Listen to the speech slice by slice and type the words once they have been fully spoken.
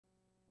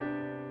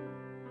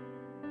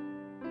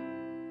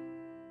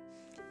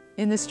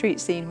In the street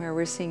scene where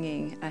we're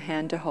singing A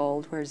Hand to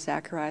Hold, where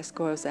Zacharias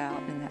goes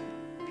out and that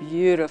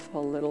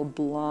beautiful little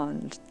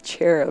blonde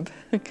cherub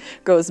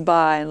goes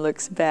by and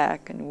looks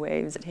back and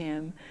waves at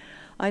him,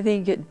 I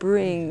think it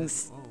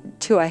brings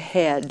to a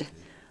head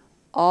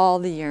all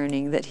the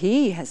yearning that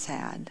he has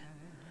had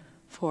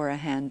for a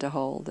hand to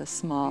hold,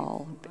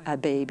 a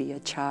baby, a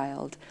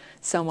child,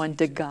 someone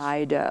to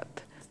guide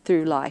up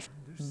through life.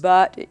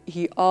 But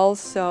he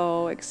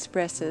also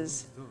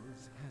expresses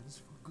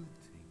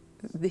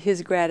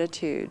his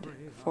gratitude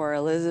for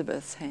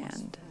Elisabeth's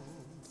hand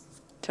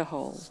to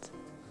hold.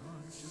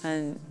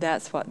 And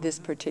that's what this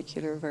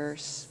particular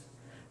verse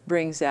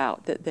brings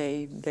out, that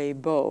they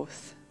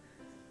both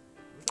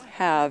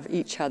have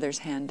each other's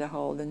hand to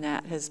hold, and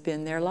that has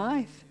been their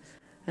life.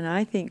 And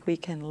I think we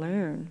can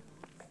learn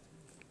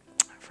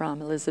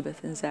from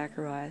Elisabeth and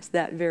Zacharias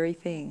that very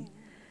thing,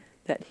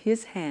 that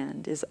his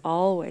hand is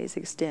always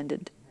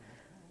extended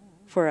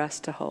for us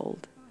to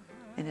hold.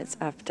 And it's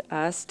up to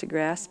us to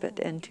grasp it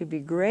and to be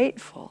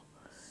grateful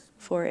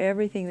for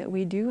everything that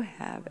we do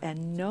have,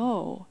 and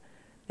know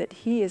that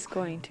he is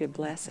going to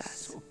bless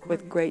us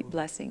with great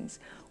blessings,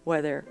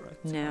 whether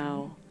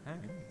now,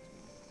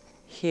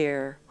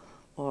 here,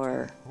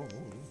 or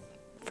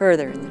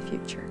further in the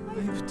future.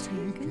 I've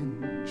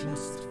taken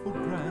just for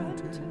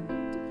granted,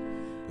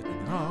 but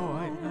now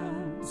I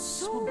am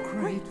so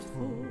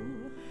grateful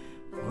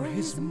for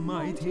his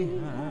mighty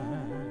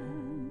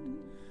hand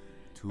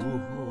to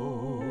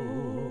hold.